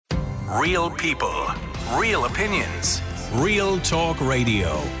Real people, real opinions, Real Talk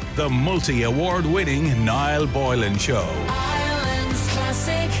Radio. The multi-award winning Niall Boylan Show. Ireland's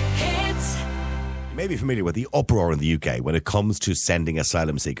classic hits. You may be familiar with the uproar in the UK when it comes to sending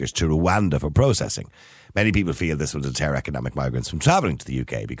asylum seekers to Rwanda for processing. Many people feel this will deter economic migrants from travelling to the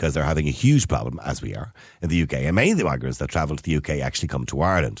UK because they're having a huge problem, as we are, in the UK. And many of the migrants that travel to the UK actually come to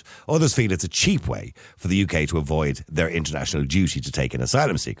Ireland. Others feel it's a cheap way for the UK to avoid their international duty to take in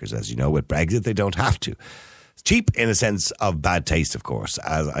asylum seekers. As you know, with Brexit, they don't have to. It's cheap in a sense of bad taste, of course,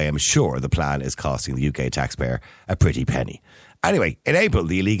 as I am sure the plan is costing the UK taxpayer a pretty penny. Anyway, in April,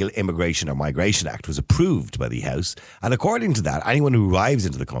 the Illegal Immigration or Migration Act was approved by the House, and according to that, anyone who arrives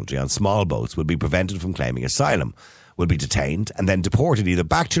into the country on small boats will be prevented from claiming asylum, will be detained and then deported either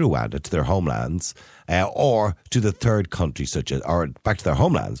back to Rwanda, to their homelands, or to the third country such as, or back to their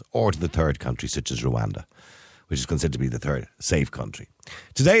homelands, or to the third country such as Rwanda, which is considered to be the third safe country.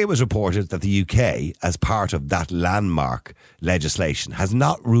 Today it was reported that the UK, as part of that landmark legislation, has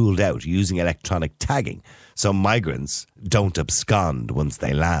not ruled out using electronic tagging so migrants don't abscond once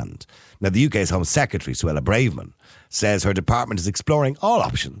they land. Now, the UK's Home Secretary, Suella Braverman, says her department is exploring all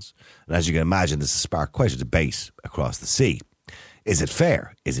options. And as you can imagine, this has sparked quite a debate across the sea. Is it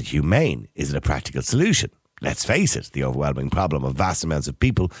fair? Is it humane? Is it a practical solution? Let's face it, the overwhelming problem of vast amounts of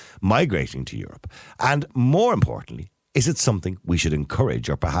people migrating to Europe. And more importantly, is it something we should encourage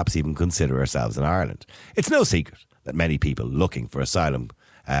or perhaps even consider ourselves in Ireland? It's no secret that many people looking for asylum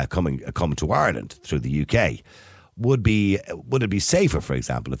come to Ireland through the UK. Would it be safer, for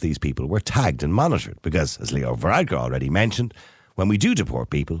example, if these people were tagged and monitored? Because, as Leo Varadkar already mentioned, when we do deport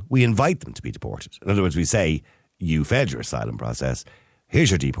people, we invite them to be deported. In other words, we say, you failed your asylum process,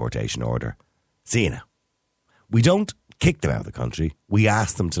 here's your deportation order, see you now. We don't kick them out of the country, we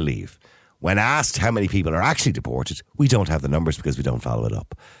ask them to leave. When asked how many people are actually deported, we don't have the numbers because we don't follow it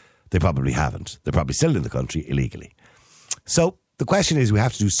up. They probably haven't. They're probably still in the country illegally. So the question is, we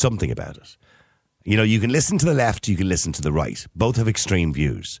have to do something about it. You know, you can listen to the left, you can listen to the right. Both have extreme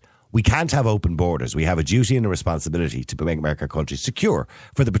views. We can't have open borders. We have a duty and a responsibility to make our country secure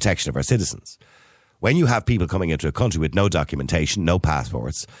for the protection of our citizens. When you have people coming into a country with no documentation, no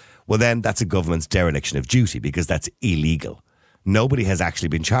passports, well then that's a government's dereliction of duty because that's illegal. Nobody has actually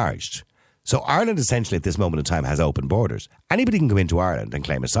been charged. So Ireland essentially at this moment in time has open borders. Anybody can come into Ireland and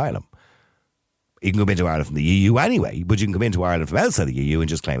claim asylum. You can come into Ireland from the EU anyway, but you can come into Ireland from outside the EU and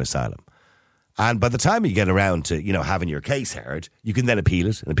just claim asylum. And by the time you get around to, having your case heard, you can then appeal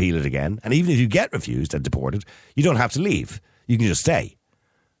it and appeal it again. And even if you get refused and deported, you don't have to leave. You can just stay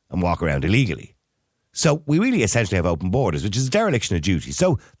and walk around illegally. So we really essentially have open borders, which is a dereliction of duty.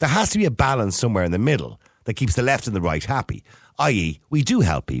 So there has to be a balance somewhere in the middle that keeps the left and the right happy. I.e., we do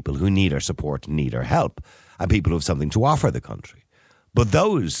help people who need our support and need our help, and people who have something to offer the country. But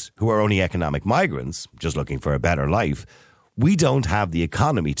those who are only economic migrants, just looking for a better life, we don't have the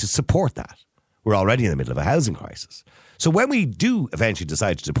economy to support that. We're already in the middle of a housing crisis. So when we do eventually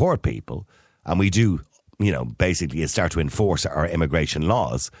decide to deport people, and we do, basically start to enforce our immigration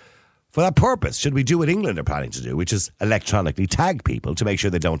laws, for that purpose, should we do what England are planning to do, which is electronically tag people to make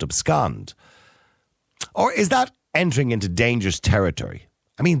sure they don't abscond? Or is that entering into dangerous territory?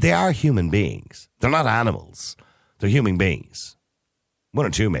 I mean, they are human beings. They're not animals. They're human beings. One or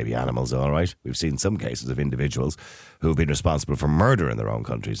two maybe animals, all right. We've seen some cases of individuals who have been responsible for murder in their own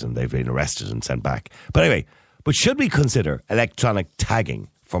countries and they've been arrested and sent back. But anyway, should we consider electronic tagging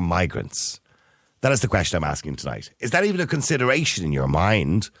for migrants? That is the question I'm asking tonight. Is that even a consideration in your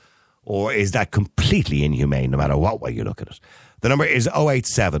mind? Or is that completely inhumane no matter what way you look at it? The number is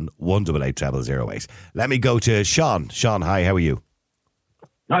 087 188 0008. Let me go to Sean. Sean, hi, how are you?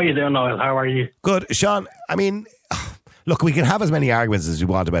 How are you doing, Niall? How are you? Good. Sean, I mean, look, we can have as many arguments as we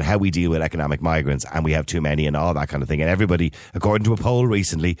want about how we deal with economic migrants and we have too many and all that kind of thing. And everybody, according to a poll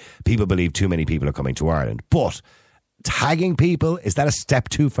recently, people believe too many people are coming to Ireland. But tagging people, is that a step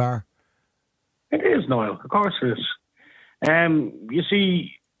too far? It is, Niall. Of course it is. You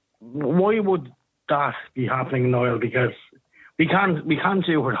see, why would that be happening, Niall? Because we can't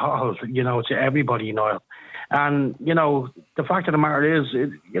do it all, to everybody, Niall. And, the fact of the matter is,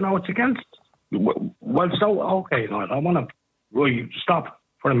 it's against... Well, so, okay, Niall, I want to stop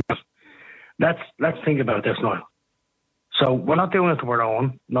for a minute. Let's think about this, Niall. So we're not doing it to our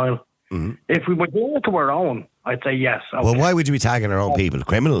own, Niall. Mm-hmm. If we were doing it to our own, I'd say yes. Okay. Well, why would you be tagging our own people?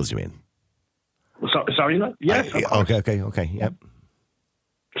 Criminals, you mean? Sorry, Niall? Yes. Okay, yep.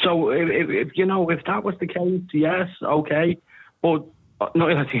 So if that was the case, yes, okay. But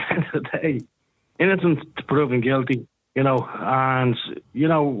Niall, at the end of the day, innocent to proven guilty. And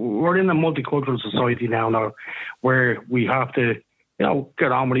we're in a multicultural society now where we have to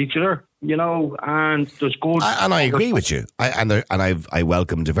get on with each other, and there's good. And I agree with you. I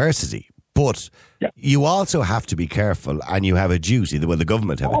welcome diversity. But you also have to be careful, and you have a duty, the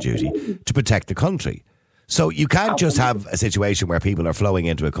government have a duty, to protect the country. So you can't just have a situation where people are flowing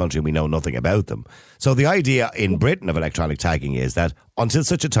into a country and we know nothing about them. So the idea in Britain of electronic tagging is that until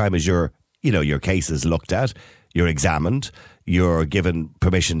such a time as your case is looked at, you're examined, you're given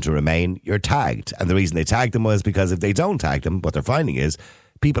permission to remain, you're tagged. And the reason they tagged them was because if they don't tag them, what they're finding is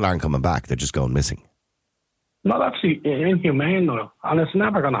people aren't coming back. They're just going missing. No, that's inhumane, though, and it's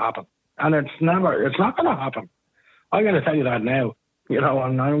never going to happen. And it's not going to happen. I'm going to tell you that now,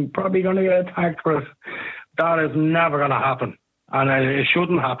 and I'm probably going to get attacked for it. That is never going to happen. And it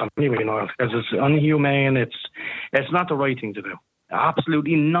shouldn't happen anyway, because it's inhumane. It's not the right thing to do.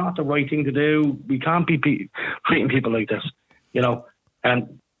 Absolutely not the right thing to do. We can't be treating people like this,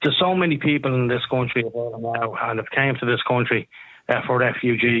 And there's so many people in this country now, and have came to this country for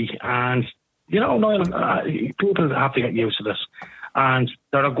refugee. And, Niall, people have to get used to this. And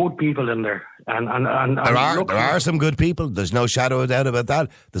there are good people in there. And there are some good people. There's no shadow of doubt about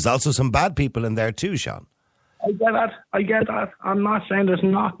that. There's also some bad people in there too, Sean. I get that. I'm not saying there's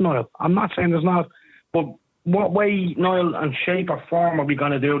not, Niall. I'm not saying there's not. But what way, Niall, and shape or form are we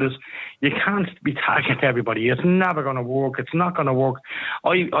going to do this? You can't be tagging everybody. It's never going to work. It's not going to work.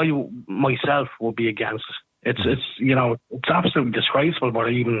 I myself will be against it. It's absolutely disgraceful. But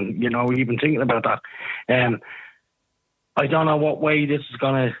even thinking about that, I don't know what way this is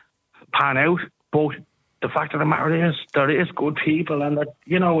going to pan out. But the fact of the matter is, there is good people, and that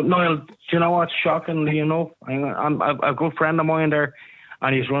Niall. Do you know what's shockingly enough? I'm a good friend of mine there,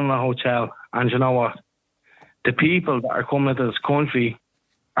 and he's running a hotel. And you know what? The people that are coming into this country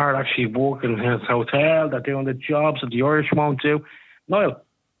are actually working in his hotel. They're doing the jobs that the Irish won't do. Niall,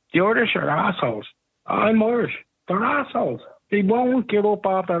 the Irish are assholes. I'm Irish. They're assholes. They won't give up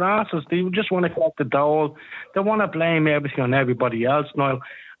off their asses. They just want to collect the dole. They want to blame everything on everybody else, Niall.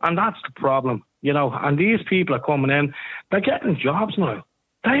 And that's the problem, And these people are coming in. They're getting jobs, Niall.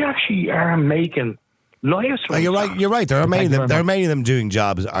 They actually are making lives for themselves. You're right. There are many of them doing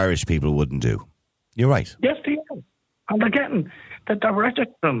jobs Irish people wouldn't do. You're right. Yes, they are. And they're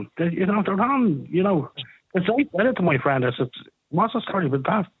registering them. They're on, As I said it to my friend, I said, what's the story with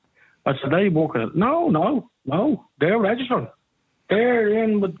that? I said, they work at it. No. They're registered. They're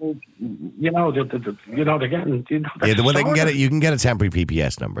in with, they're getting, the one they can get it. You can get a temporary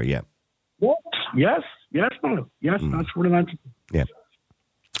PPS number. Yeah. Yes, no. Yes, that's what I meant. Yeah.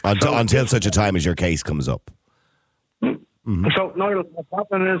 Until such a time as your case comes up. Mm-hmm. So, Niall, what's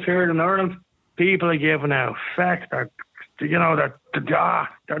happening is here in Ireland, people are giving out effect. They're losing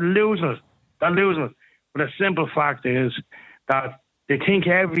it. They're losing it. But the simple fact is that they think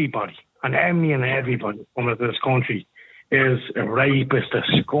everybody and everybody coming to this country is a rapist, a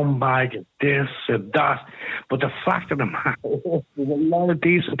scumbag, a this, a that. But the fact of the matter is there's a lot of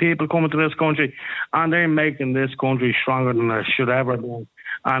decent people coming to this country, and they're making this country stronger than it should ever be.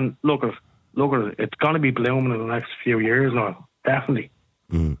 And look at it. It's going to be blooming in the next few years now, definitely.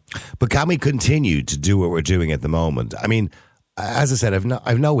 But can we continue to do what we're doing at the moment? I mean, as I said,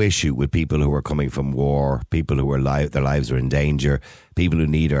 I've no issue with people who are coming from war, people who are their lives are in danger, people who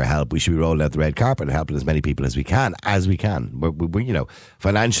need our help. We should be rolling out the red carpet and helping as many people as we can. We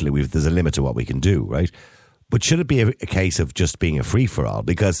financially, there's a limit to what we can do, right? But should it be a case of just being a free for all?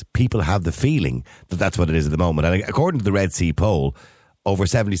 Because people have the feeling that that's what it is at the moment. And according to the Red C poll, over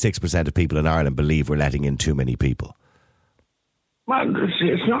 76% of people in Ireland believe we're letting in too many people. Well,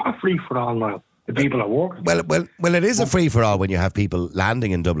 it's not a free for all now. The people are working. Well, it is a free for all when you have people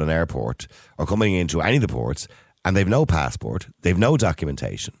landing in Dublin Airport or coming into any of the ports, and they've no passport, they've no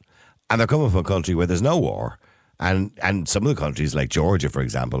documentation, and they're coming from a country where there's no war, and some of the countries like Georgia, for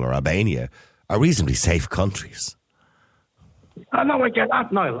example, or Albania, are reasonably safe countries. I know, I get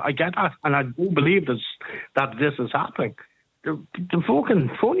that, Niall. I get that, and I do believe that this is happening. The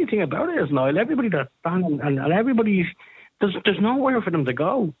fucking funny thing about it is, Niall, everybody that's standing and everybody, there's nowhere for them to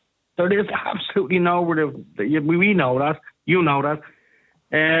go. There is absolutely nowhere. We know that. You know that.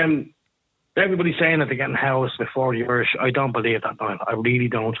 Everybody's saying that they're getting housed before the Irish. I don't believe that, Niall. I really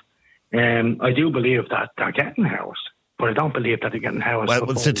don't. I do believe that they're getting housed, but I don't believe that they're getting housed.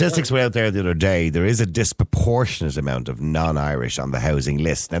 Well, statistics were out there the other day. There is a disproportionate amount of non-Irish on the housing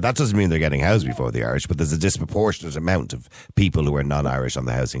list. Now, that doesn't mean they're getting housed before the Irish, but there's a disproportionate amount of people who are non-Irish on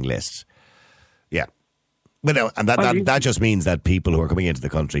the housing list. Yeah. Well, no, and that just means that people who are coming into the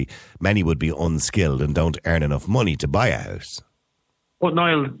country, many would be unskilled and don't earn enough money to buy a house. But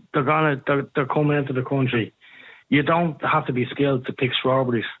Niall, they're coming into the country. You don't have to be skilled to pick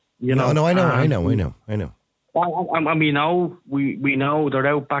strawberries. No, I know. And we know they're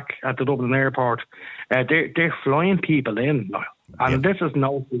out back at the Dublin airport. They're flying people in, and this is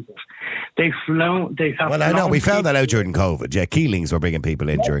no secret. They have. Well, I know we found that out during COVID. Yeah, Keelings were bringing people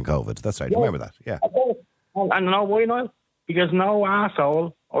in during COVID. That's right. Remember that? Yeah. And you know why, Niall? Because no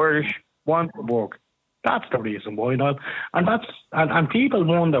asshole Irish wants to work. That's the reason why, Niall. And people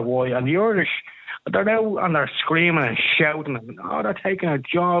wonder why. And the Irish, they're out and they're screaming and shouting and they're taking our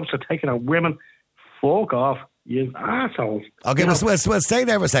jobs, they're taking our women. Fuck off, you assholes. Okay, we'll stay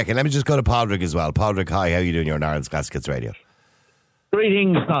there for a second. Let me just go to Padraig as well. Padraig, hi, how are you doing? You're on Ireland's Classic Hits Radio.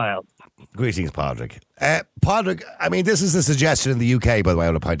 Greetings, Niall. Greetings, Padraig. Padraig, I mean, this is a suggestion in the UK, by the way, I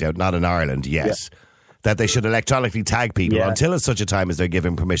want to point out, not in Ireland, yes, that they should electronically tag people until at such a time as they're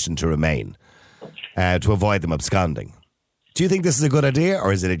given permission to remain, to avoid them absconding. Do you think this is a good idea,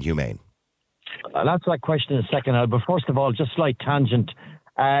 or is it inhumane? I'll answer that question in a second, Al, but first of all, just slight tangent.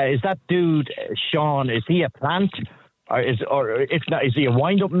 Is that dude, Sean, is he a plant? Or if not, is he a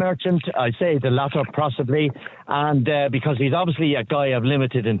wind-up merchant? I say the latter, possibly. And because he's obviously a guy of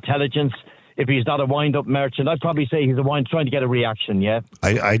limited intelligence. If he's not a wind-up merchant, I'd probably say he's trying to get a reaction, yeah?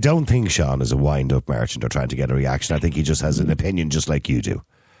 I don't think Sean is a wind-up merchant or trying to get a reaction. I think he just has an opinion just like you do.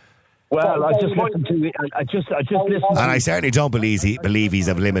 Well, I just listened to. I just listened. And I certainly don't believe he's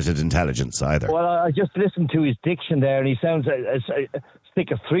of limited intelligence either. Well, I just listened to his diction there, and he sounds a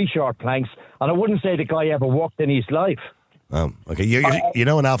stick of three short planks. And I wouldn't say the guy ever walked in his life. Oh, okay. You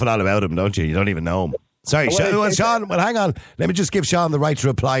know an awful lot about him, don't you? You don't even know him. Sorry, Sean. Well, hang on. Let me just give Sean the right to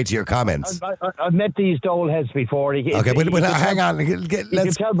reply to your comments. I've met these dole heads before. Hang on. You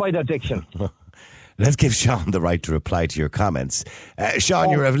can tell by their diction. Let's give Sean the right to reply to your comments.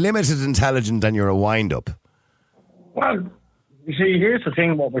 Sean, you're of limited intelligence and you're a wind-up. Well, you see, here's the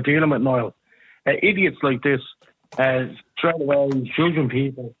thing what we're dealing with, Niall. Idiots like this, straight away, judging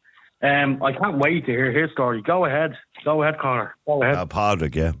people. I can't wait to hear his story. Go ahead, Connor. Go ahead.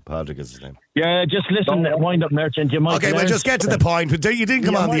 Padraig, yeah. Padraig is his name. Yeah, just listen, wind-up merchant. You might. Okay, well, just get to the point. You didn't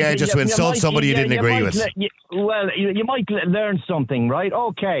come on the air just to insult somebody you didn't agree with. You might learn something, right?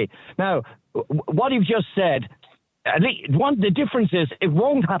 Okay. Now, what you've just said, the difference is it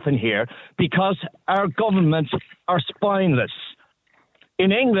won't happen here because our governments are spineless.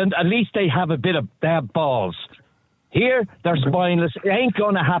 In England, at least they have balls. Here, they're spineless. It ain't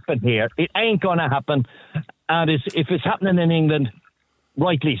going to happen here. It ain't going to happen. And if it's happening in England,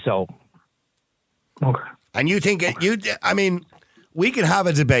 rightly so. Okay. And you think, we can have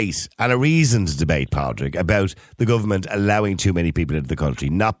a debate and a reasoned debate, Padraig, about the government allowing too many people into the country,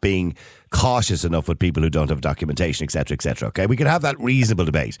 not being cautious enough with people who don't have documentation, etc., etc. Okay, we can have that reasonable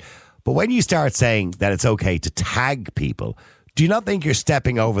debate. But when you start saying that it's okay to tag people, do you not think you're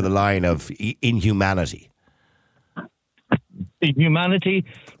stepping over the line of inhumanity? Inhumanity?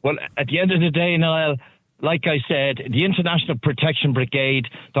 Well, at the end of the day, Niall, like I said, the International Protection Brigade,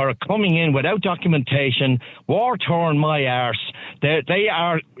 they're coming in without documentation, war-torn my arse. They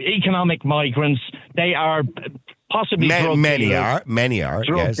are economic migrants. They are possibly drug dealers. Many are,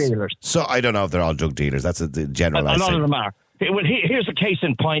 drug yes. dealers. So I don't know if they're all drug dealers. That's the generalised thing. A lot of them are. Well, here's a case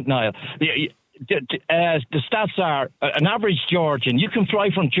in point, Niall. The stats are, an average Georgian, you can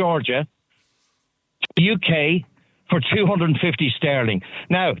fly from Georgia to the UK for 250 sterling.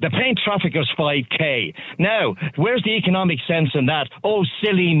 Now, the paying trafficker's 5k. Now, where's the economic sense in that? Oh,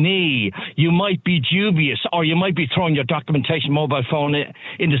 silly me. You might be dubious, or you might be throwing your documentation mobile phone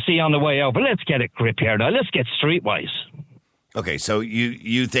in the sea on the way over. Let's get a grip here now. Let's get streetwise. Okay, so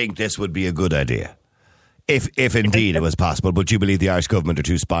you think this would be a good idea? If indeed it was possible, but you believe the Irish government are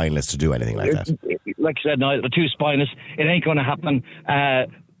too spineless to do anything like that? Like I said, no, they're too spineless. It ain't going to happen.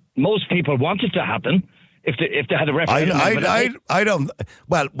 Most people want it to happen. If they had a referendum. I don't.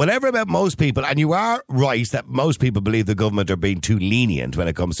 Well, whatever about most people, and you are right that most people believe the government are being too lenient when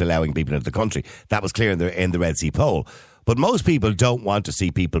it comes to allowing people into the country. That was clear in the Red Sea poll. But most people don't want to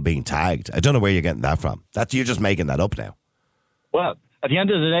see people being tagged. I don't know where you're getting that from. You're just making that up now. Well, at the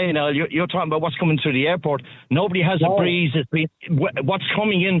end of the day, now you're talking about what's coming through the airport. Nobody has a breeze. What's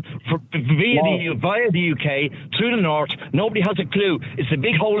coming in via the UK through the north. Nobody has a clue. It's a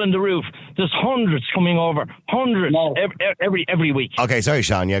big hole in the roof. There's hundreds coming over, every week. Okay, sorry,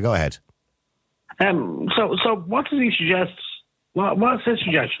 Sean. Yeah, go ahead. So what does he suggest? What's his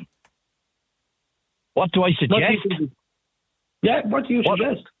suggestion? What do I suggest? What do you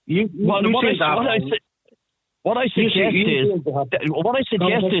suggest? What I suggest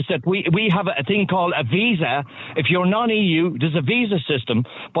is that we have a thing called a visa. If you're non-EU, there's a visa system.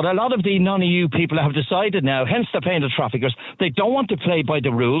 But a lot of the non-EU people have decided now, hence they're paying the traffickers, they don't want to play by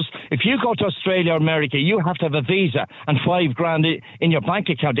the rules. If you go to Australia or America, you have to have a visa and $5,000 in your bank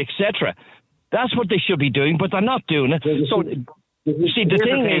account, etc. That's what they should be doing, but they're not doing it. So, you see, the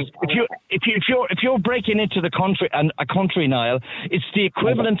thing is, if you're breaking into the country and a country, Niall, it's the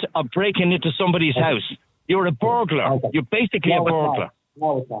equivalent of breaking into somebody's house. You're a burglar. You're basically a burglar.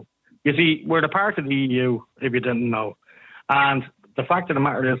 No, it's not. You see, we're the part of the EU, if you didn't know, and the fact of the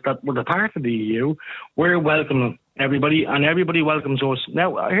matter is that we're the part of the EU. We're welcoming everybody, and everybody welcomes us.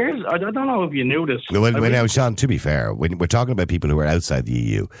 Now, I don't know if you knew this. Well, now, Sean, to be fair, when we're talking about people who are outside the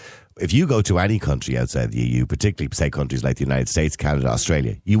EU, if you go to any country outside the EU, particularly, say, countries like the United States, Canada,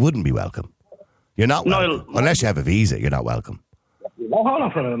 Australia, you wouldn't be welcome. You're not welcome. Niall, unless you have a visa, you're not welcome. Well, hold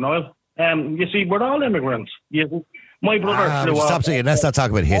on for a minute, Niall. You see, we're all immigrants. My brother flew off. Let's not talk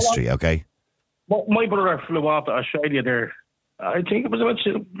about history, okay? My brother flew off to Australia there. I think it was about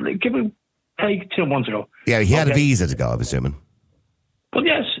 2 months ago. Yeah, he had a visa to go, I'm assuming. But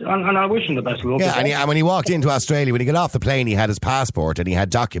yes, and I wish him the best of luck. Yeah, and when he walked into Australia, when he got off the plane, he had his passport and he had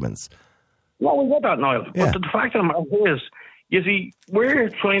documents. Well, we got that, Niall. Yeah. But the fact of the matter is, you see, we're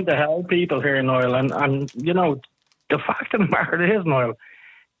trying to help people here, Niall, and you know, the fact of the matter is, Niall,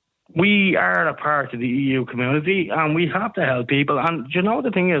 we are a part of the EU community and we have to help people. And you know,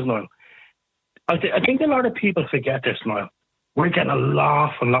 the thing is, Niall, I think a lot of people forget this, Niall. We're getting a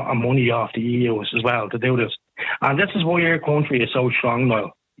lot of money off the EU as well to do this. And this is why our country is so strong,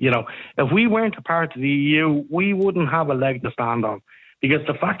 Niall. You know, if we weren't a part of the EU, we wouldn't have a leg to stand on. Because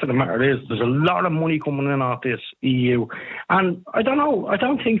the fact of the matter is, there's a lot of money coming in off this EU. And I don't know, I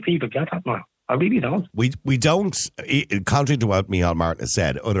don't think people get that, Niall. I really don't. We don't, contrary to what Micheál Martin has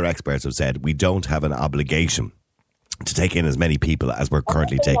said, other experts have said, we don't have an obligation to take in as many people as we're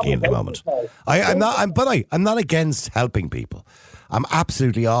currently taking in at the moment. I'm not against helping people. I'm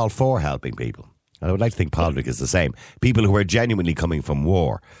absolutely all for helping people. And I would like to think Padraig is the same. People who are genuinely coming from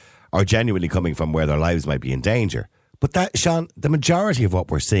war or genuinely coming from where their lives might be in danger. But that, Sean, the majority of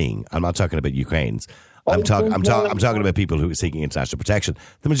what we're seeing, I'm not talking about Ukrainians, I'm talking about people who are seeking international protection.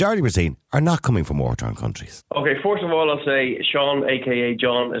 The majority we're seeing are not coming from war-torn countries. Okay, first of all, I'll say Sean, a.k.a.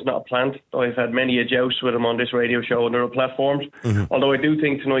 John, is not a plant. I've had many a joust with him on this radio show and other platforms. Mm-hmm. Although I do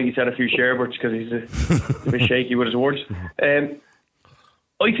think tonight he's had a few sherbets because he's a bit shaky with his words.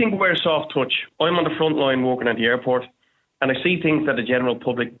 I think we're a soft touch. I'm on the front line working at the airport and I see things that the general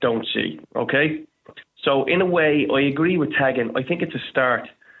public don't see, okay? So in a way, I agree with tagging. I think it's a start.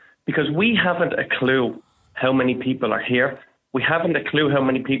 Because we haven't a clue how many people are here. We haven't a clue how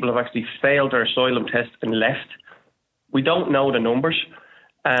many people have actually failed their asylum test and left. We don't know the numbers.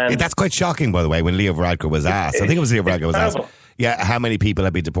 And that's quite shocking, by the way, when Leo Varadkar was asked. I think it was Leo Varadkar was asked, how many people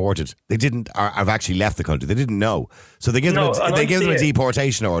have been deported? They didn't, or have actually left the country. They didn't know. So they give them a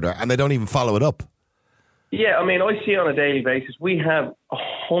deportation order and they don't even follow it up. Yeah, I mean, I see on a daily basis, we have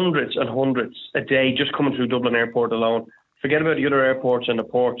hundreds and hundreds a day just coming through Dublin Airport alone. Forget about the other airports and the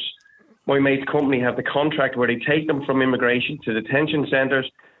ports. My mate's company have the contract where they take them from immigration to detention centres.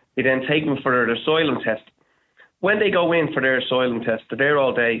 They then take them for their asylum test. When they go in for their asylum test, they're there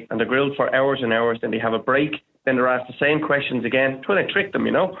all day and they're grilled for hours and hours. Then they have a break. Then they're asked the same questions again, trying to trick them,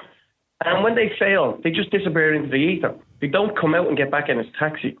 you know. And when they fail, they just disappear into the ether. They don't come out and get back in as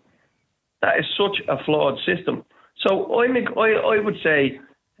taxi. That is such a flawed system. So I would say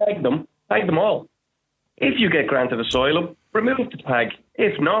tag them all. If you get granted asylum, remove the tag.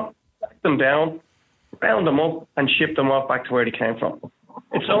 If not, back them down, round them up, and ship them off back to where they came from.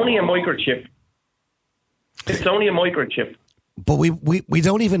 It's only a microchip. But we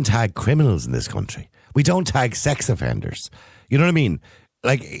don't even tag criminals in this country. We don't tag sex offenders. You know what I mean?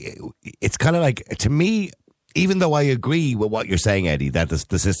 Like, it's kind of like, to me, even though I agree with what you're saying, Eddie, that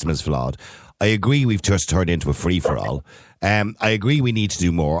the system is flawed, I agree we've just turned into a free-for-all. I agree we need to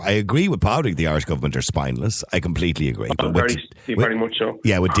do more. I agree with Padraig, the Irish government are spineless. I completely agree. Very much so.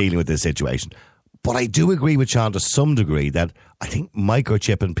 Yeah, with dealing with this situation. But I do agree with Sean to some degree that I think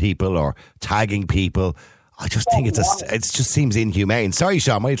microchipping people or tagging people, I just think it just seems inhumane. Sorry,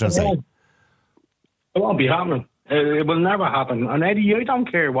 Sean, what are you trying to say? It won't be happening. It will never happen. And Eddie, I don't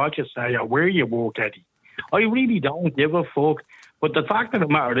care what you say or where you work, Eddie. I really don't give a fuck. But the fact of the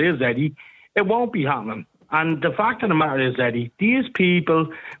matter is, Eddie, it won't be happening. And the fact of the matter is, Eddie, these people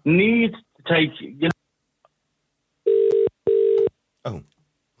need to take... Oh,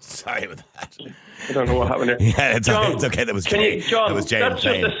 sorry about that. I don't know what happened there. Yeah, it's John, okay. That was James. John, that was James.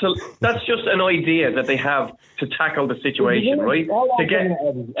 That's just an idea that they have to tackle the situation, right?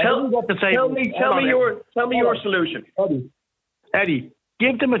 Tell me your solution. Eddie,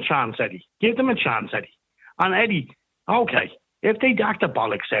 give them a chance, Eddie. Give them a chance, Eddie. And Eddie, okay, if they act the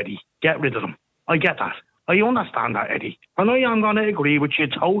bollocks, Eddie, get rid of them. I get that. I understand that, Eddie. And I am going to agree with you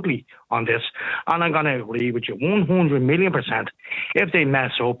totally on this. And I'm going to agree with you 100 million %. If they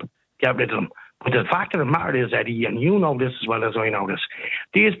mess up, get rid of them. But the fact of the matter is, Eddie, and you know this as well as I know this,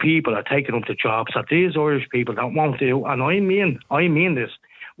 these people are taking up the jobs that these Irish people don't want to do, and I mean this.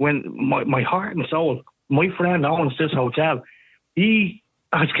 When my heart and soul, my friend owns this hotel, you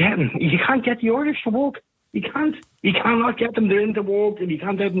can't get the Irish to work. You cannot get them into work, and you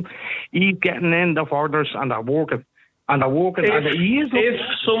can't get them. He's getting in the foreigners, and they're working. If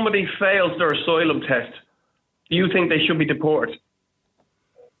somebody fails their asylum test, do you think they should be deported?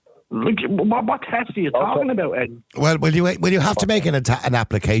 Look, what test are you talking about, Eddie? Well, you have to make an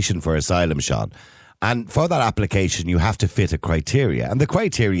application for asylum, Sean, and for that application you have to fit a criteria, and the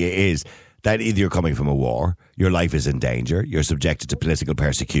criteria is that either you're coming from a war, your life is in danger, you're subjected to political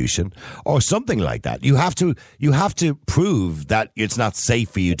persecution, or something like that. You have to prove that it's not safe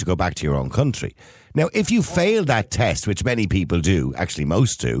for you to go back to your own country. Now, if you fail that test, which many people do, actually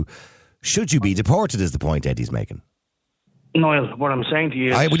most do, should you be deported? Is the point Eddie's making? Niall, what I'm saying to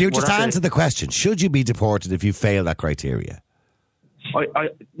you is... Will you just answer the question? Should you be deported if you fail that criteria?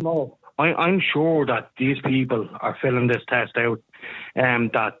 I'm sure that these people are filling this test out,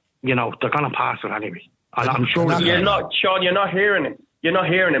 that, you know, they're going to pass it anyway. And I'm sure... Sean, you're not hearing it. You're not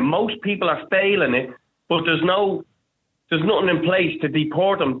hearing it. Most people are failing it, but there's nothing in place to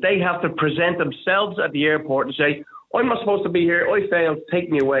deport them. They have to present themselves at the airport and say, I'm not supposed to be here. I failed. Take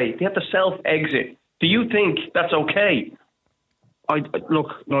me away. They have to self-exit. Do you think that's okay?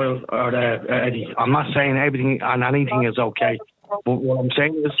 Look, Niall, or Eddie, I'm not saying everything and anything is okay. But what I'm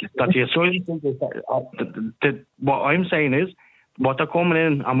saying is that the asylum, what I'm saying is what they're coming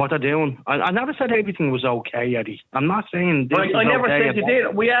in and what they're doing. I never said everything was okay, Eddie. I'm not saying this is I never okay said you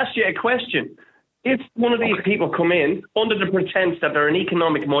did. We asked you a question. If one of these people come in under the pretense that they're an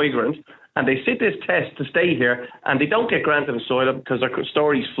economic migrant and they sit this test to stay here and they don't get granted asylum because their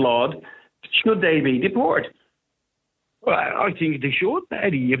story's flawed, should they be deported? Well, I think they should,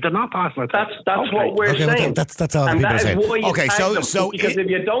 Eddie. If they're not passing it, that's what we're saying. Well, that's all the people are saying. Because if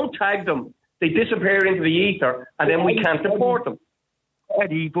you don't tag them, they disappear into the ether, and then we can't deport them.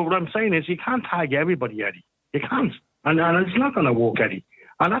 Eddie, but what I'm saying is you can't tag everybody, Eddie. You can't, and it's not going to work, Eddie.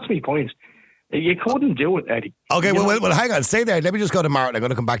 And that's my point. You couldn't do it, Eddie. Okay, well, hang on, stay there. Let me just go to Martin. I'm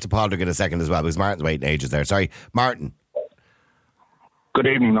going to come back to Padraig in a second as well, because Martin's waiting ages there. Sorry, Martin. Good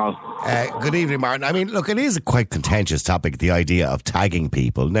evening, Noel. Good evening, Martin. I mean, look, it is a quite contentious topic, the idea of tagging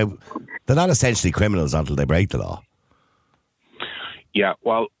people. Now, they're not essentially criminals until they break the law. Yeah,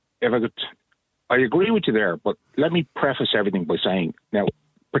 well, I agree with you there, but let me preface everything by saying, now,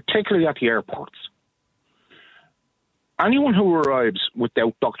 particularly at the airports, anyone who arrives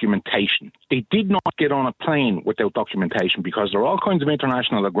without documentation, they did not get on a plane without documentation, because there are all kinds of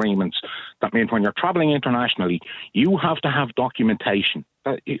international agreements that mean when you're travelling internationally, you have to have documentation.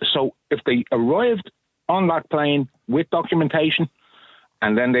 So if they arrived on that plane with documentation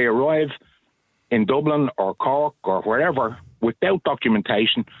and then they arrive in Dublin or Cork or wherever without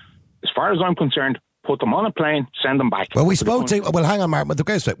documentation, as far as I'm concerned, put them on a plane, send them back. Well, hang on, Martin, with the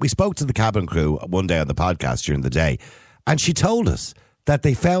greatest respect, we spoke to the cabin crew one day on the podcast during the day, and she told us that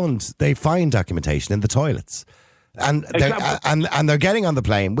they find documentation in the toilets. And they're getting on the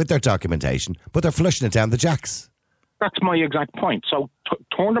plane with their documentation, but they're flushing it down the jacks. That's my exact point. So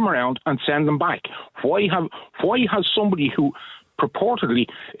turn them around and send them back. Why has somebody who purportedly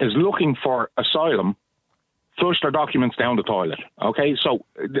is looking for asylum flush their documents down the toilet? Okay, so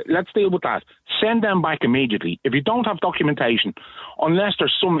let's deal with that. Send them back immediately. If you don't have documentation, unless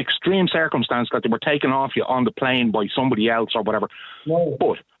there's some extreme circumstance that they were taken off you on the plane by somebody else or whatever. No.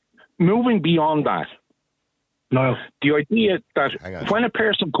 But moving beyond that, no. The idea that when a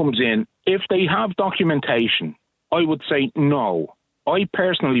person comes in, if they have documentation, I would say no. I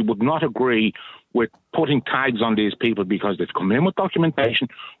personally would not agree with putting tags on these people because they've come in with documentation.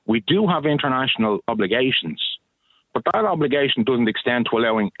 We do have international obligations, but that obligation doesn't extend to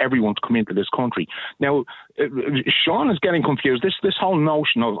allowing everyone to come into this country. Now, Sean is getting confused. This whole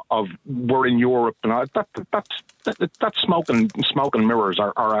notion of we're in Europe and all, that's smoke and mirrors,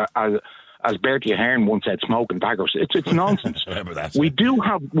 or as Bertie Ahern once said, smoke and daggers. It's nonsense. Remember that. We do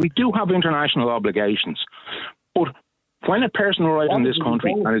have international obligations, but when a person arrives in this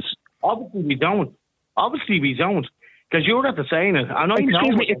country and is... Obviously we don't. Because you're not saying it. And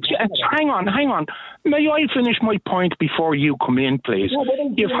Excuse me. Hang on. May I finish my point before you come in, please? No,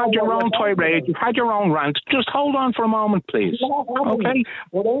 you've had your own tirade. You've had your own rant. Just hold on for a moment, please. Okay?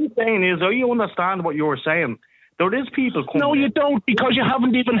 What I'm saying is, you understand what you're saying. There is people coming. No, you don't, because you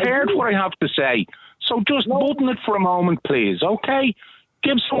haven't even heard what I have to say. So just button it for a moment, please. Okay?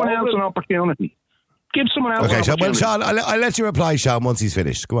 Give someone else an opportunity. Give someone else an opportunity. Well, Sean, I'll let you reply, Sean, once he's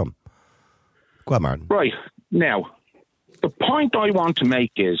finished. Go on, Martin. Right. Now, the point I want to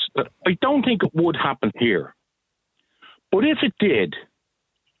make is that I don't think it would happen here. But if it did,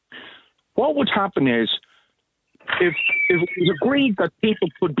 what would happen is if it was agreed that people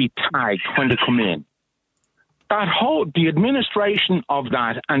could be tagged when they come in, the administration of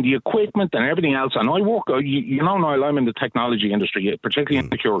that and the equipment and everything else, and I work, you know, Niall, I'm in the technology industry, particularly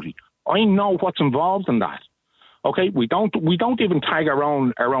in security. I know what's involved in that. Okay, we don't even tag our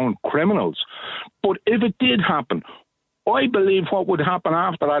own criminals. But if it did happen, I believe what would happen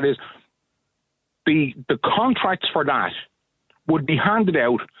after that is the contracts for that would be handed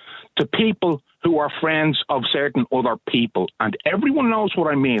out to people who are friends of certain other people. And everyone knows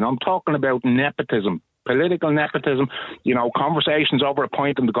what I mean. I'm talking about nepotism, political nepotism, you know, conversations over a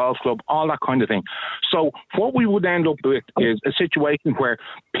pint in the golf club, all that kind of thing. So what we would end up with is a situation where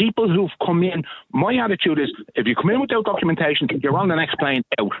people who've come in, my attitude is, if you come in without documentation, you're on the next plane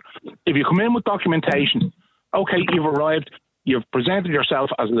out. If you come in with documentation, okay, you've arrived, you've presented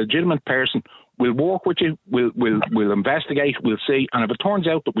yourself as a legitimate person, we'll work with you, we'll investigate, we'll see, and if it turns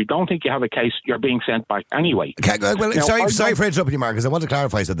out that we don't think you have a case, you're being sent back anyway. Okay, well, sorry for interrupting you, Mark, because I want to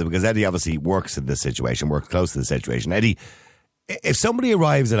clarify something, because Eddie obviously works in this situation, works close to the situation. Eddie, if somebody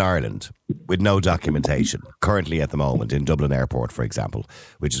arrives in Ireland with no documentation, currently at the moment in Dublin Airport, for example,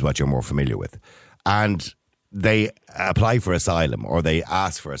 which is what you're more familiar with, and they apply for asylum or they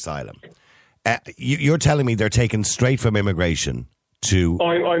ask for asylum, you're telling me they're taken straight from immigration to...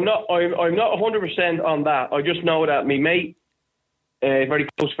 I'm not 100% on that. I just know that my mate, a very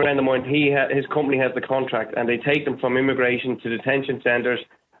close friend of mine, his company has the contract, and they take them from immigration to detention centres,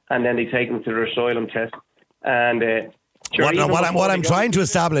 and then they take them to their asylum test. And what I'm trying to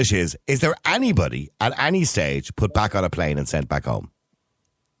establish is there anybody at any stage put back on a plane and sent back home?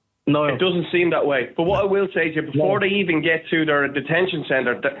 No, it doesn't seem that way. But what I will say to you, before they even get to their detention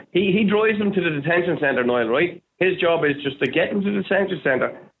centre, he drives them to the detention centre, Niall, right? His job is just to get them to the detention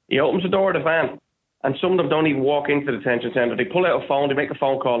centre. He opens the door of the van, and some of them don't even walk into the detention centre. They pull out a phone, they make a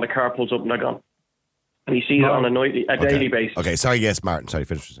phone call, the car pulls up and they're gone. And he sees it on a daily basis. Okay, sorry, yes, Martin, sorry,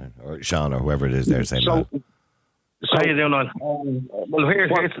 finish, or Sean, or whoever it is there saying that. So how you doing, Niall? Well, here's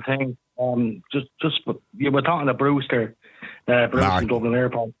the thing. Just you were talking to Bruce there, Bruce from Dublin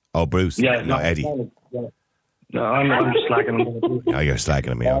Airport. Oh, Bruce. Yeah, no, Eddie. No, I'm just slacking him. Oh, you're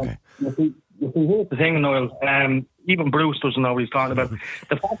slacking me, okay. Here's the thing, Niall. Even Bruce doesn't know what he's talking about.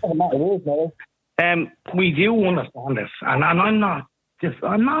 The fact of the matter is, Niall, we do understand this, and I'm not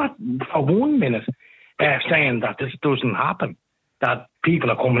for 1 minute saying that this doesn't happen. That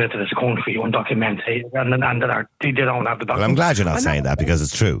people are coming into this country undocumented and that they don't have the documents. Well, I'm glad you're not saying that, because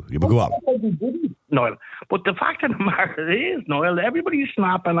it's true. You will go on. Niall. But the fact of the matter is, Niall, everybody's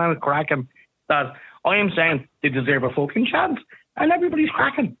snapping and cracking that I am saying they deserve a fucking chance, and everybody's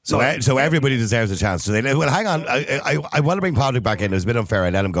cracking. So everybody deserves a chance. So well, hang on. I want to bring Patrick back in. It was a bit unfair.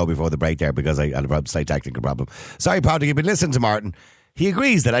 I let him go before the break there because I had a slight technical problem. Sorry, Patrick, you've been listening to Martin. He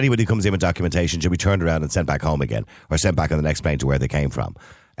agrees that anybody who comes in with documentation should be turned around and sent back home again, or sent back on the next plane to where they came from.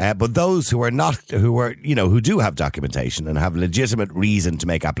 But those who do have documentation and have legitimate reason to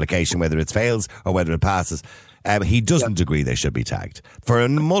make application, whether it fails or whether it passes, he doesn't agree they should be tagged for a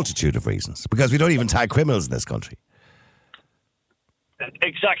multitude of reasons, because we don't even tag criminals in this country.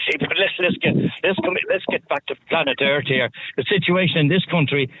 Exactly, but let's get back to planet Earth here. The situation in this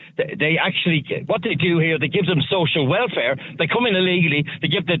country, they actually, what they do here, they give them social welfare. They come in illegally, they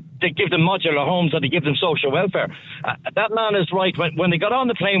give them modular homes, and they give them social welfare. That man is right. When they got on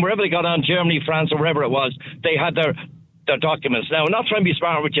the plane, wherever they got on, Germany, France, or wherever it was, they had their documents. Now, I'm not trying to be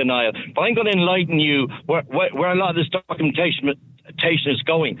smart with you, Niall, but I'm going to enlighten you where a lot of this documentation is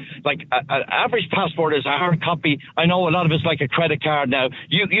going. Like an average passport is a hard copy. I know a lot of it's like a credit card now.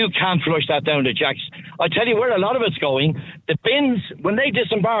 You can't flush that down the jacks. I tell you where a lot of it's going. The bins, when they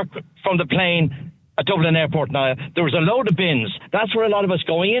disembark from the plane at Dublin Airport now, there was a load of bins. That's where a lot of it's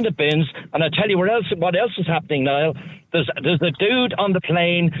going, into bins. And I tell you what else is happening, Niall. There's a dude on the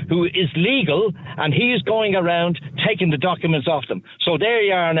plane who is legal, and he's going around taking the documents off them. So there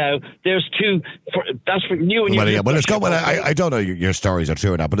you are now. There's two. That's for you and you. Well, it's going. Well, I don't know your stories are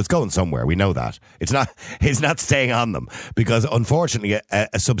true or not, but it's going somewhere. We know that it's not staying on them, because unfortunately a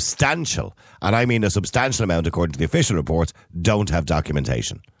substantial, and I mean a substantial amount, according to the official reports, don't have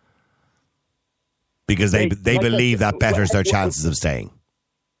documentation, because they believe that betters their chances of staying.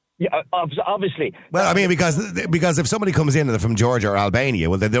 Yeah, obviously. Well, I mean, because if somebody comes in and they're from Georgia or Albania,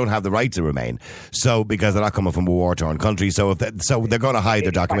 well, they don't have the right to remain. So, because they're not coming from a war-torn country, so they're going to hide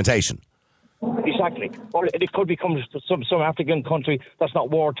their documentation. You Exactly. Or it could become some African country that's not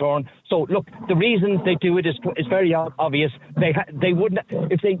war-torn. So, look, the reason they do it is very obvious. They wouldn't...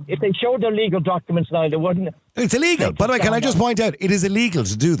 If they showed their legal documents now, they wouldn't... It's illegal. By the way, can I just point out, it is illegal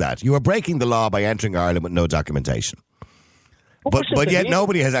to do that. You are breaking the law by entering Ireland with no documentation. But yet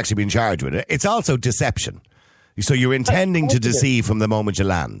nobody has actually been charged with it. It's also deception. So you're intending to deceive from the moment you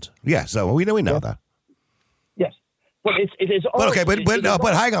land. Yeah, so we know that. Yes. Well, it is... But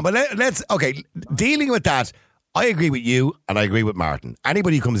hang on. But let's... Okay, dealing with that, I agree with you and I agree with Martin.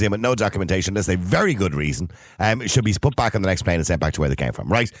 Anybody who comes in with no documentation, unless they have very good reason, should be put back on the next plane and sent back to where they came from,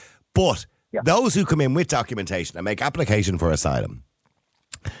 right? But those who come in with documentation and make application for asylum,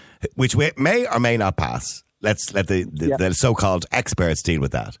 which may or may not pass, let's let the so-called experts deal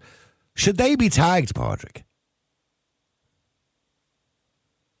with that. Should they be tagged, Padraig?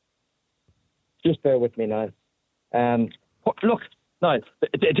 Just bear with me now. Look, now,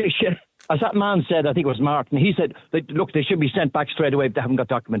 as that man said, I think it was Martin, he said, look, they should be sent back straight away if they haven't got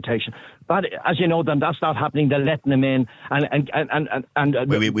documentation. But as you know, then that's not happening. They're letting them in.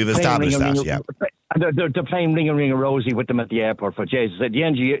 We've established that, yeah. And they're playing ring-a-ring-a-rosy with them at the airport, for Jesus.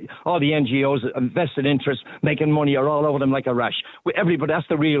 All the NGOs, vested interests, making money are all over them like a rash. Everybody, that's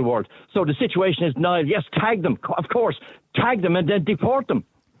the real world. So the situation is, Niall, yes, tag them, of course. Tag them and then deport them.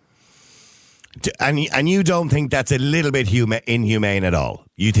 And you don't think that's a little bit inhumane at all?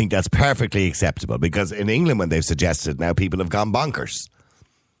 You think that's perfectly acceptable? Because in England, when they've suggested, now people have gone bonkers.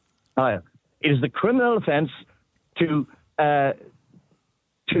 It is the criminal offence to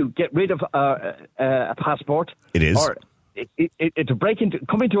get rid of a passport. It is. Or to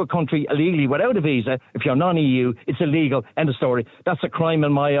come into a country illegally without a visa. If you're non-EU, it's illegal. End of story. That's a crime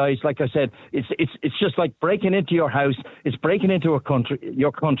in my eyes. Like I said, it's just like breaking into your house. It's breaking into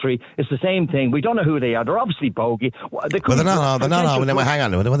your country. It's the same thing. We don't know who they are. They're obviously bogey. They're not all. Hang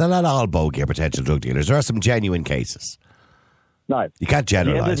on. They're not all bogey or potential drug dealers. There are some genuine cases. No, you can't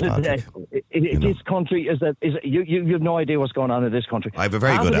generalise. This country is you have no idea what's going on in this country. I have a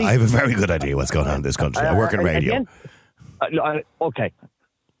very good idea what's going on in this country. I work in radio. Okay.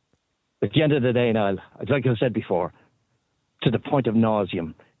 At the end of the day, Niall, like I said before, to the point of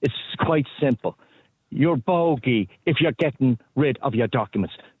nauseum, it's quite simple. You're bogey if you're getting rid of your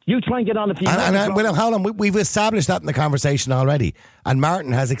documents. You try and get on if you... Well, hold on. We've established that in the conversation already. And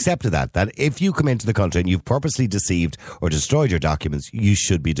Martin has accepted that if you come into the country and you've purposely deceived or destroyed your documents, you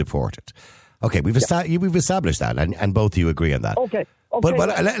should be deported. Okay, we've established that, and both of you agree on that. Okay. But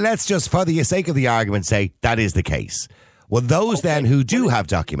let's just, for the sake of the argument, say that is the case. Well, those then who do have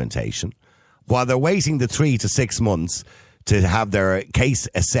documentation, while they're waiting the 3 to 6 months to have their case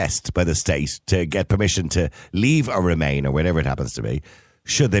assessed by the state to get permission to leave or remain or whatever it happens to be,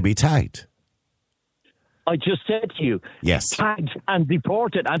 should they be tagged? I just said to you, yes, tagged and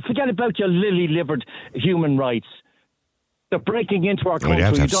deported. And forget about your lily-livered human rights. They're breaking into our country.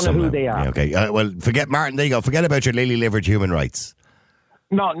 You don't know who they are. Yeah, okay. Well, forget Martin. There you go. Forget about your lily-livered human rights.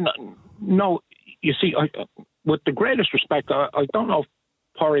 No. You see, with the greatest respect, I don't know if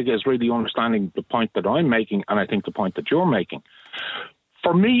Padraig is really understanding the point that I'm making, and I think the point that you're making.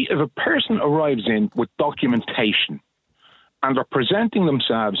 For me, if a person arrives in with documentation and they're presenting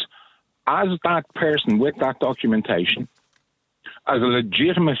themselves as that person with that documentation, as a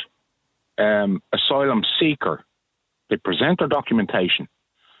legitimate asylum seeker, they present their documentation.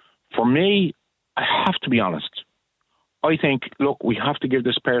 For me, I have to be honest. I think, look, we have to give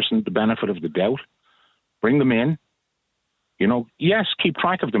this person the benefit of the doubt. Bring them in. Yes, keep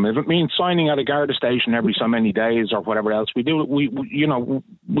track of them. If it means signing at a Garda station every so many days or whatever else, we do. We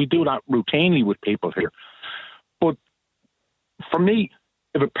do that routinely with people here. But for me,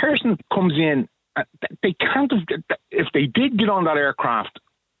 if a person comes in, they can't have. If they did get on that aircraft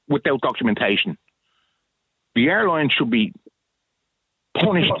without documentation, the airline should be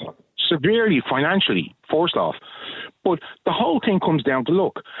punished severely financially, first off. But the whole thing comes down to,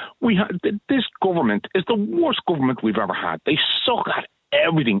 look, this government is the worst government we've ever had. They suck at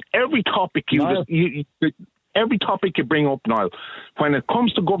everything. Every topic every topic you bring up now, when it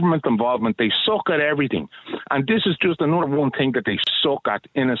comes to government involvement, they suck at everything. And this is just another one thing that they suck at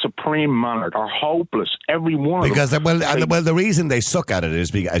in a supreme manner. They're hopeless, every one of them. The reason they suck at it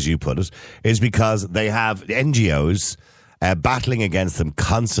is, as you put it, is because they have NGOs battling against them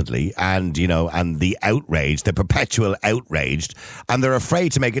constantly, and the outrage, the perpetual outraged, and they're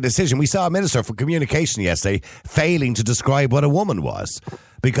afraid to make a decision. We saw a minister for communication yesterday failing to describe what a woman was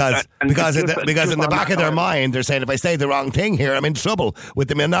because in the back of their mind they're saying, if I say the wrong thing here, I'm in trouble with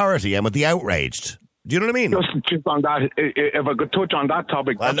the minority and with the outraged. Do you know what I mean? Just on that, if I could touch on that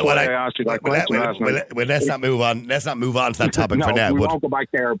topic, that's why I asked you that question last night. Well, let's not move on. Let's not move on to that topic for now. We won't go back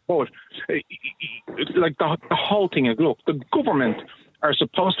there. But like the whole thing is, look, the government are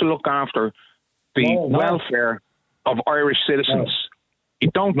supposed to look after the welfare of Irish citizens.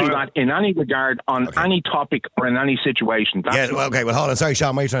 You don't do that in any regard on any topic or in any situation. Well, hold on. Sorry,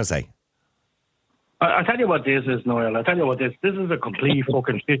 Sean, what are you trying to say? I'll tell you what this is, Noel. I'll tell you what this is a complete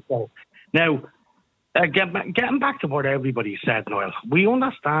fucking shit show. Now, getting back to what everybody said, Noel, we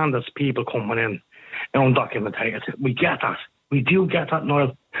understand there's people coming in undocumented. We get that. We do get that,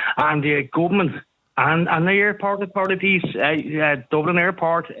 Noel. And the government and the airport authorities, Dublin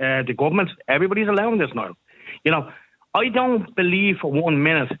Airport, the government, everybody's allowing this, Noel. You know, I don't believe for 1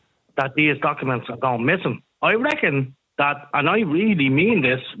 minute that these documents are gone missing. I reckon that, and I really mean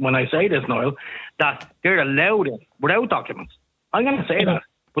this when I say this, Noel, that they're allowed it without documents. I'm going to say that.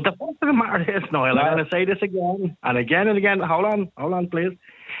 But the fact of the matter is, Noel, I'm going to say this again and again and again. Hold on, please.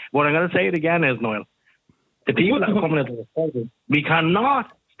 What I'm going to say it again is, Noel, the people that are coming into the country, we cannot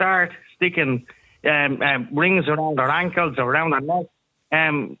start sticking rings around their ankles or around their neck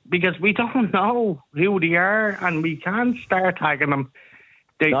because we don't know who they are and we can't start tagging them.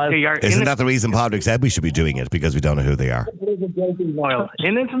 They are Isn't that the reason Padraig said we should be doing it, because we don't know who they are?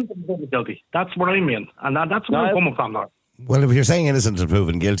 Innocent and guilty. That's what I mean. And that's where I'm coming from now. Well, if you're saying innocent and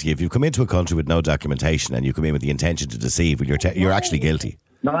proven guilty, if you come into a country with no documentation and you come in with the intention to deceive, you're actually guilty.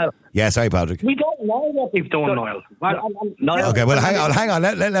 Niall. Yeah, sorry, Padraig. We don't know what we've done, Niall. Okay, well, hang on.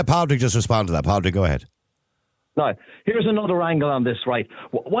 Let Padraig just respond to that. Padraig, go ahead. Niall, here's another angle on this, right?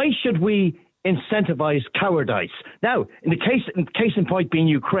 Why should we incentivize cowardice? Now, in case in point being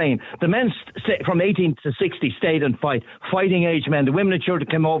Ukraine, the men from 18 to 60 stayed and fighting age men. The women and children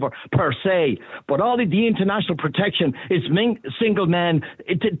came over per se, but all of the international protection is single men.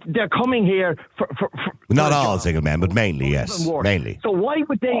 They're coming here for not all single men, but mainly, yes, mainly. So why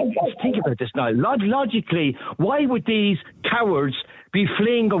would they think about this now? Logically, why would these cowards be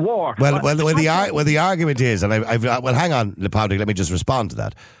fleeing a war? Well, the argument is, and well, hang on, Padraig, let me just respond to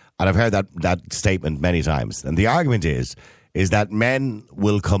that. And I've heard that statement many times. And the argument is that men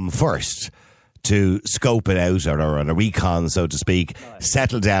will come first to scope it out or on a recon, so to speak,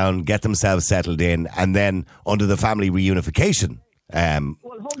 settle down, get themselves settled in, and then under the family reunification,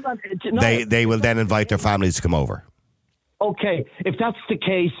 they will then invite their families to come over. Okay, if that's the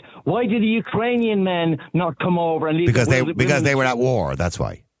case, why did the Ukrainian men not come over and leave? Because they were at war, that's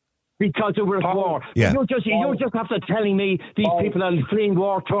why. Because they were at war. Yeah. You don't just have to telling me these people are fleeing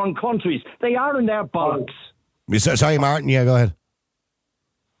war-torn countries. They are in their bollocks. Sorry, Martin. Yeah, go ahead.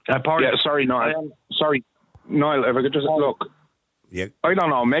 Sorry, Niall. Sorry, Niall, if I could just look. Yeah. I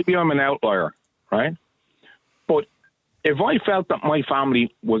don't know. Maybe I'm an outlier, right? But if I felt that my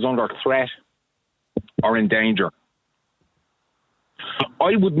family was under threat or in danger,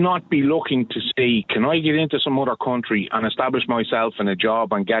 I would not be looking to see, can I get into some other country and establish myself in a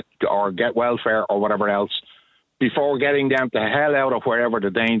job and get welfare or whatever else before getting them the hell out of wherever the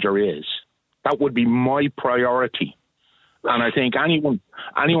danger is. That would be my priority. And I think anyone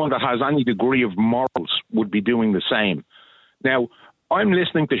that has any degree of morals would be doing the same. Now, I'm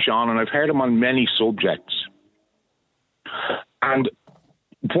listening to Sean and I've heard him on many subjects. And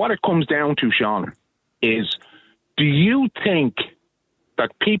what it comes down to, Sean, is do you think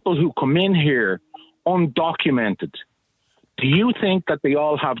that people who come in here undocumented, do you think that they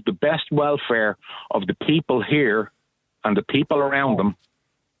all have the best welfare of the people here and the people around them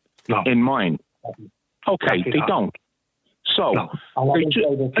in mind? Okay, they don't. So, anyone.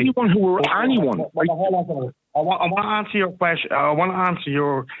 I want to answer your question. I want to answer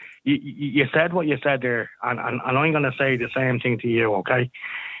your. You said what you said there, and I'm going to say the same thing to you. Okay,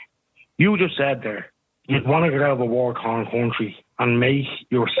 you just said there you'd want to get out of a war-torn country and make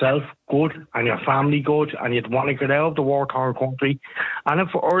yourself good and your family good, and you'd want to get out of the war-torn country. And if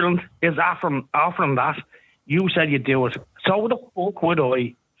Ireland is offering that, you said you'd do it. So the fuck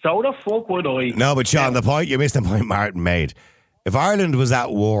would I? No, but Sean, you missed the point Martin made. If Ireland was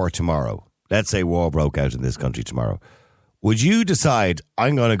at war tomorrow, let's say war broke out in this country tomorrow, would you decide,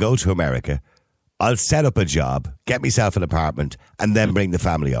 I'm going to go to America, I'll set up a job, get myself an apartment, and then bring the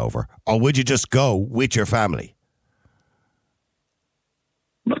family over? Or would you just go with your family?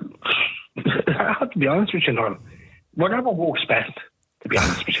 I have to be honest with you, Norm. Whatever works best, to be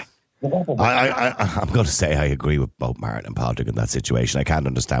honest with you. I'm going to say I agree with both Martin and Padraig in that situation. I can't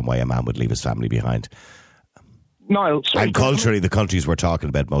understand why a man would leave his family behind. Niall, sorry. And culturally, the countries we're talking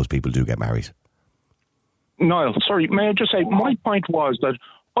about, most people do get married. Niall, sorry, may I just say, my point was that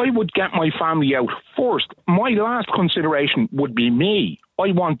I would get my family out first. My last consideration would be me.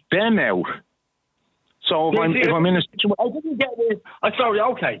 I want them out. So if I'm in a situation, I didn't get where. Sorry,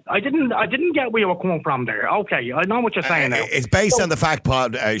 okay. I didn't get where you were coming from there. Okay, I know what you're saying now. It's based on the fact,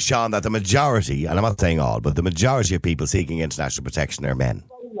 Sean, that the majority, and I'm not saying all, but the majority of people seeking international protection are men.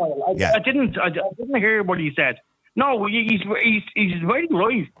 I didn't hear what he said. No, he's very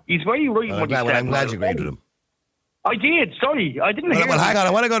right. He's very right. Well, what he said. I'm glad you agreed with him. I did. Sorry, I didn't hear. Well, hang on.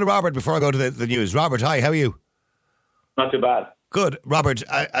 I want to go to Robert before I go to the news. Robert, hi. How are you? Not too bad. Good, Robert.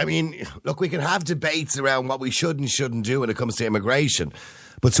 I mean, look, we can have debates around what we should and shouldn't do when it comes to immigration.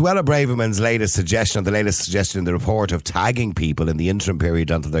 But Suella Braverman's latest suggestion in the report of tagging people in the interim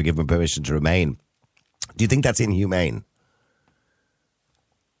period until they're given permission to remain. Do you think that's inhumane?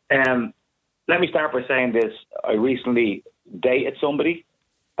 Let me start by saying this. I recently dated somebody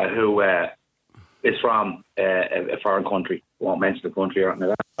who is from a foreign country. I won't mention the country or anything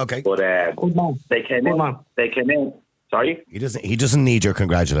like that. Okay. But they came in. Sorry? He doesn't need your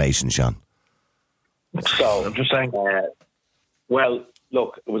congratulations, Sean. So I'm just saying. Well,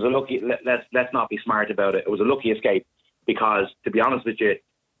 look, it was a lucky. Let's not be smart about it. It was a lucky escape because, to be honest with you,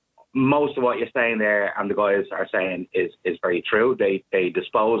 most of what you're saying there and the guys are saying is very true. They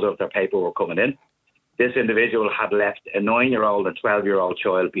dispose of their paperwork coming in. This individual had left a 9-year-old and 12-year-old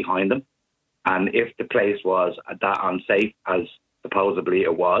child behind them, and if the place was that unsafe as supposedly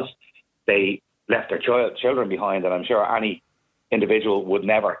it was, they left their children behind, and I'm sure any individual would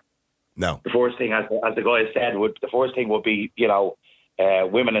never. No. The first thing, as the guy said, would be,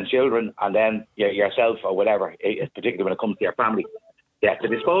 women and children, and then yourself or whatever, particularly when it comes to your family. Yeah, to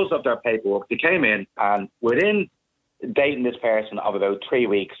dispose of their paperwork, they came in, and within dating this person of about 3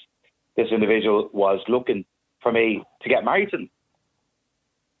 weeks, this individual was looking for me to get married to them.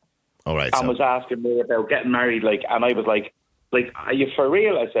 All right. And was asking me about getting married, and I was like, are you for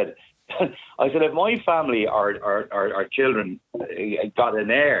real? I said, if my family or children got an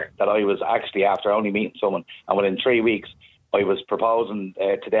air that I was actually after only meeting someone, and within 3 weeks I was proposing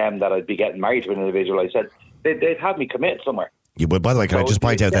to them that I'd be getting married to an individual, I said they'd have me commit somewhere. Yeah, but by the way, can I just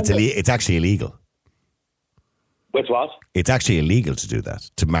point out it's actually illegal. Which what? It's actually illegal to do that,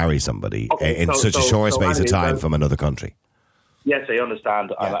 to marry somebody in such a short space of time from another country. Yes, I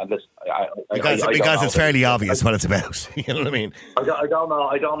understand. Yeah. Because it's fairly obvious what it's about. You know what I mean? I don't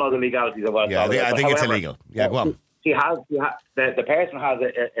know the legalities of what it's about. I think it's illegal. Yeah, go on. The person has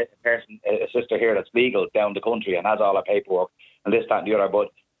a sister here that's legal down the country and has all her paperwork and this, that, and the other. But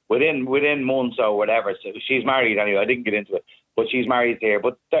within months or whatever, so she's married anyway. I didn't get into it, but she's married here.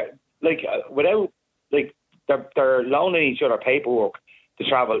 But they're loaning each other paperwork to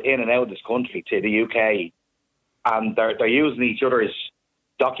travel in and out of this country to the UK. And they're using each other's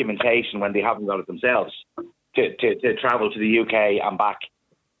documentation when they haven't got it themselves to travel to the UK and back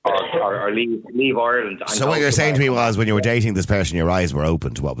or leave Ireland. So what you're saying to me was when you were dating this person, your eyes were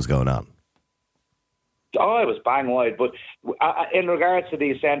open to what was going on? Oh, I was bang wide. But in regards to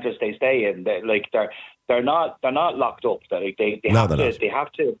these centres they stay in, they're not locked up. They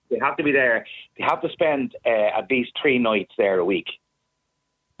have to be there. They have to spend at least 3 nights there a week.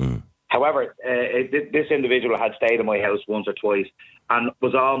 Mm. However, this individual had stayed in my house once or twice and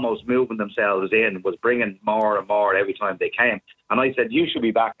was almost moving themselves in, was bringing more and more every time they came. And I said, you should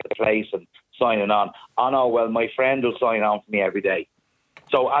be back at the place and signing on. Oh, no, well, my friend will sign on for me every day.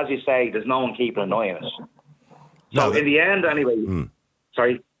 So, as you say, there's no one keeping an eye on it. So, in the end, anyway,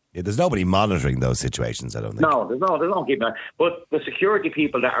 sorry? Yeah, there's nobody monitoring those situations, I don't think. No, there's no keeping an eye. But the security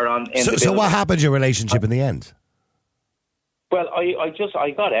people that are on... So what happened to your relationship in the end? Well, I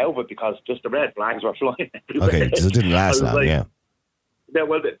got out of it because just the red flags were flying. Okay, so it didn't last long, yeah.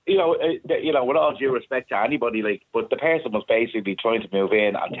 Well, with all due respect to anybody, but the person was basically trying to move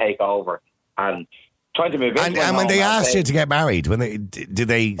in and take over and trying to move in. And when they asked you to get married, were they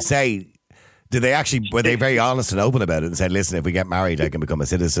very honest and open about it and said, listen, if we get married, I can become a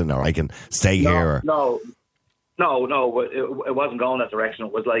citizen or I can stay here? No, it wasn't going that direction.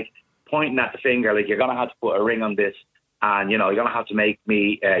 It was like pointing at the finger, like, you're going to have to put a ring on this. And, you're going to have to make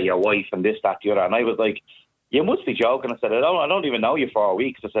me your wife and this, that, the other. And I was like, you must be joking. I said, I don't even know you for a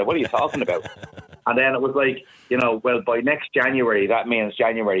week. I said, what are you talking about? And then it was like, well, by next January, that means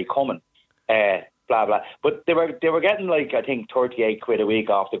January coming, blah, blah. But they were getting, I think, 38 quid a week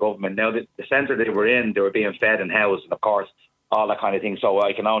off the government. Now, the centre they were in, they were being fed and housed, and, of course, all that kind of thing. So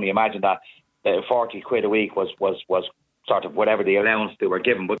I can only imagine that 40 quid a week was sort of whatever the allowance they were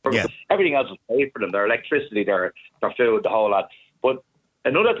given. But everything else was paid for them. Their electricity, their food, the whole lot. But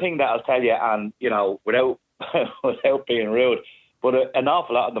another thing that I'll tell you, and, without without being rude, but an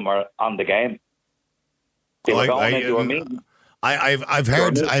awful lot of them are on the game. They were going into a meeting. I've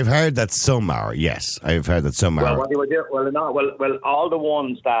heard that some are. Yes, I've heard that some are. Well, what they were doing, well, all the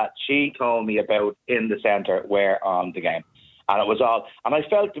ones that she told me about in the centre were on the game, and it was all. And I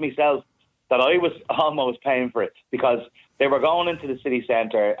felt to myself that I was almost paying for it because they were going into the city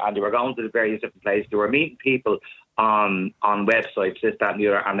centre and they were going to the various different places. They were meeting people on websites, this, that, and the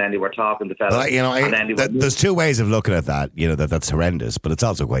other, and then they were talking to fellas. Well, there's two ways of looking at that. That's horrendous, but it's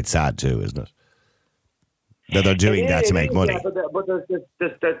also quite sad too, isn't it? That they're doing that to make money. Yeah, but there's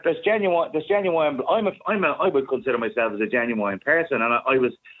genuine. I would consider myself as a genuine person, and I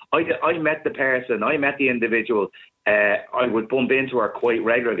met the person. I met the individual. I would bump into her quite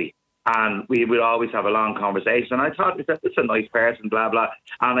regularly, and we would always have a long conversation. And I thought, this is a nice person, blah blah.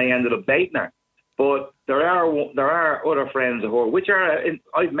 And I ended up dating her. But there are other friends of hers, which are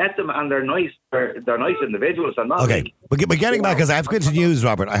I've met them and they're nice. They're nice individuals. I'm not okay. But getting back, because I have to go into the news,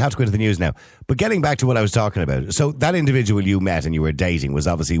 Robert. I have to go into the news now. But getting back to what I was talking about. So that individual you met and you were dating was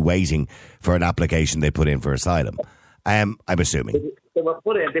obviously waiting for an application they put in for asylum. I'm assuming they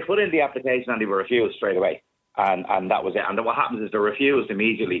put in the application and they were refused straight away. And that was it. And then what happens is they're refused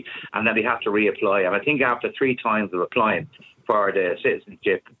immediately, and then they have to reapply. And I think after 3 times of applying for the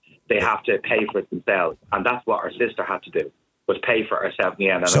citizenship, they have to pay for it themselves, and that's what our sister had to do, was pay for herself in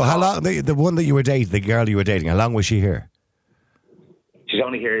the end. So how long, the one that you were dating, the girl you were dating, how long was she here? She's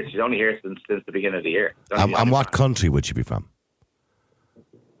only here since the beginning of the year. And what country would she be from?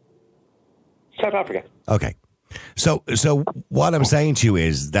 South Africa. Okay. So what I'm saying to you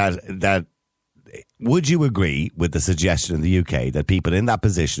is that would you agree with the suggestion in the UK that people in that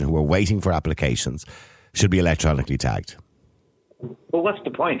position who are waiting for applications should be electronically tagged? Well, what's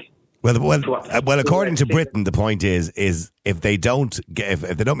the point? Well, according to Britain, the point is if they don't if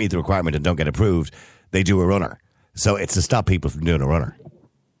they don't meet the requirement and don't get approved, they do a runner. So it's to stop people from doing a runner.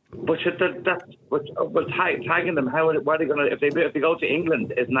 But tagging them, what are they going to? If they go to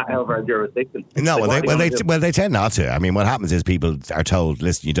England, isn't that out of our jurisdiction? No, they tend not to. I mean, what happens is people are told,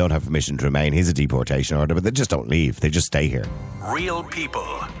 listen, you don't have permission to remain. Here's a deportation order, but they just don't leave. They just stay here. Real people,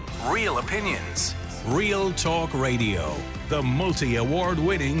 real opinions, Real Talk Radio. The multi-award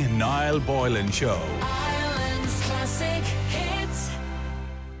winning Niall Boylan Show.